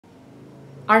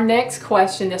Our next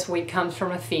question this week comes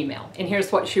from a female, and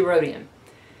here's what she wrote in.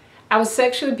 I was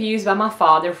sexually abused by my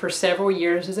father for several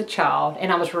years as a child,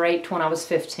 and I was raped when I was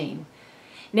 15.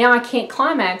 Now I can't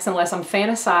climax unless I'm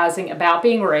fantasizing about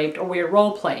being raped or we're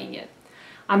role-playing it.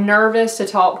 I'm nervous to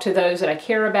talk to those that I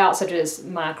care about, such as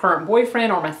my current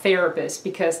boyfriend or my therapist,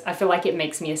 because I feel like it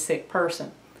makes me a sick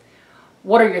person.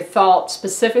 What are your thoughts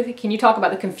specifically? Can you talk about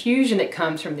the confusion that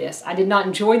comes from this? I did not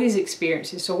enjoy these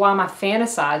experiences, so why am I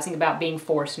fantasizing about being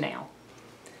forced now?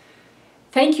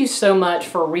 Thank you so much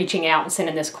for reaching out and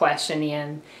sending this question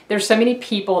in. There's so many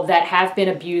people that have been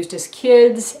abused as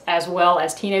kids, as well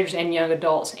as teenagers and young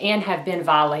adults, and have been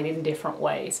violated in different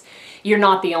ways. You're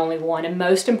not the only one, and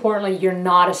most importantly, you're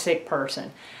not a sick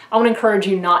person. I want to encourage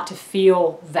you not to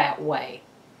feel that way.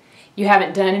 You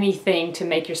haven't done anything to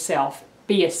make yourself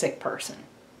be a sick person.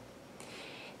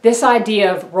 This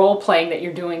idea of role-playing that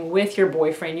you're doing with your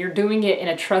boyfriend, you're doing it in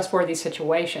a trustworthy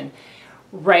situation.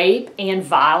 Rape and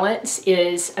violence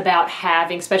is about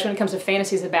having, especially when it comes to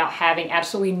fantasies, about having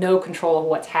absolutely no control of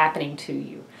what's happening to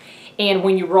you. And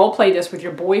when you role play this with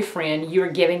your boyfriend,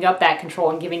 you're giving up that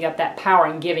control and giving up that power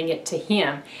and giving it to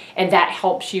him. And that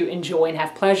helps you enjoy and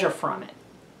have pleasure from it.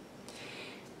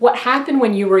 What happened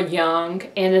when you were young,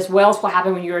 and as well as what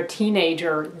happened when you were a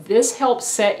teenager, this helps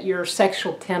set your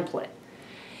sexual template.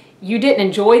 You didn't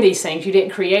enjoy these things, you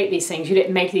didn't create these things, you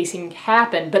didn't make these things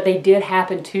happen, but they did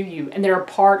happen to you, and they're a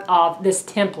part of this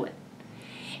template.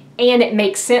 And it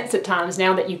makes sense at times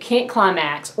now that you can't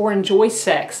climax or enjoy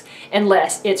sex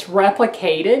unless it's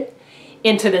replicated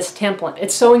into this template.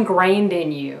 It's so ingrained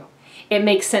in you. It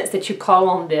makes sense that you call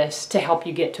on this to help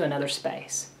you get to another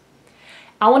space.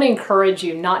 I want to encourage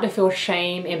you not to feel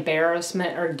shame,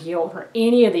 embarrassment, or guilt, or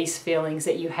any of these feelings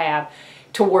that you have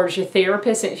towards your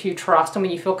therapist if you trust them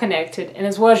and you feel connected, and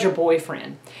as well as your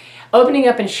boyfriend. Opening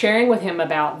up and sharing with him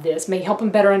about this may help him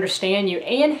better understand you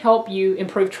and help you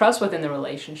improve trust within the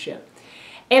relationship.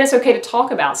 And it's okay to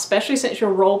talk about, especially since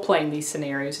you're role-playing these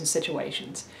scenarios and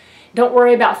situations. Don't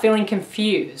worry about feeling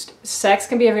confused. Sex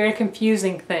can be a very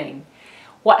confusing thing.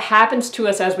 What happens to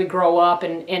us as we grow up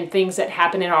and things that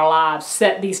happen in our lives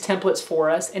set these templates for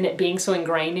us, and it being so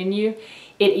ingrained in you,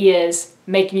 it is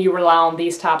making you rely on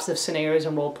these types of scenarios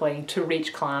and role-playing to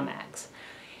reach climax.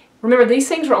 Remember, these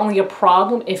things are only a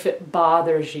problem if it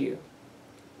bothers you.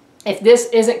 If this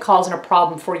isn't causing a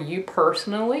problem for you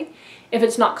personally, if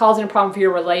it's not causing a problem for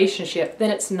your relationship,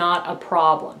 then it's not a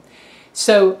problem.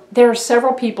 So there are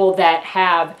several people that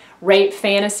have rape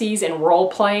fantasies and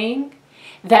role-playing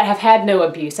that have had no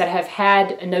abuse, that have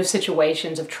had no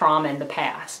situations of trauma in the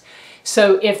past.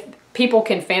 So if people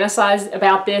can fantasize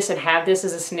about this and have this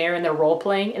as a scenario in their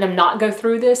role-playing and them not go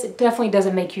through this, it definitely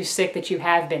doesn't make you sick that you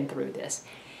have been through this.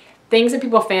 Things that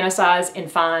people fantasize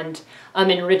and find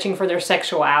enriching for their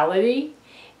sexuality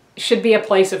should be a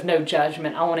place of no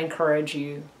judgment. I want to encourage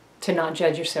you to not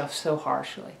judge yourself so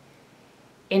harshly.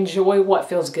 Enjoy what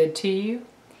feels good to you,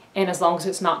 and as long as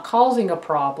it's not causing a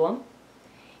problem,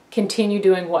 continue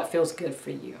doing what feels good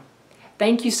for you.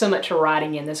 Thank you so much for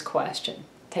writing in this question.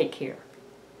 Take care.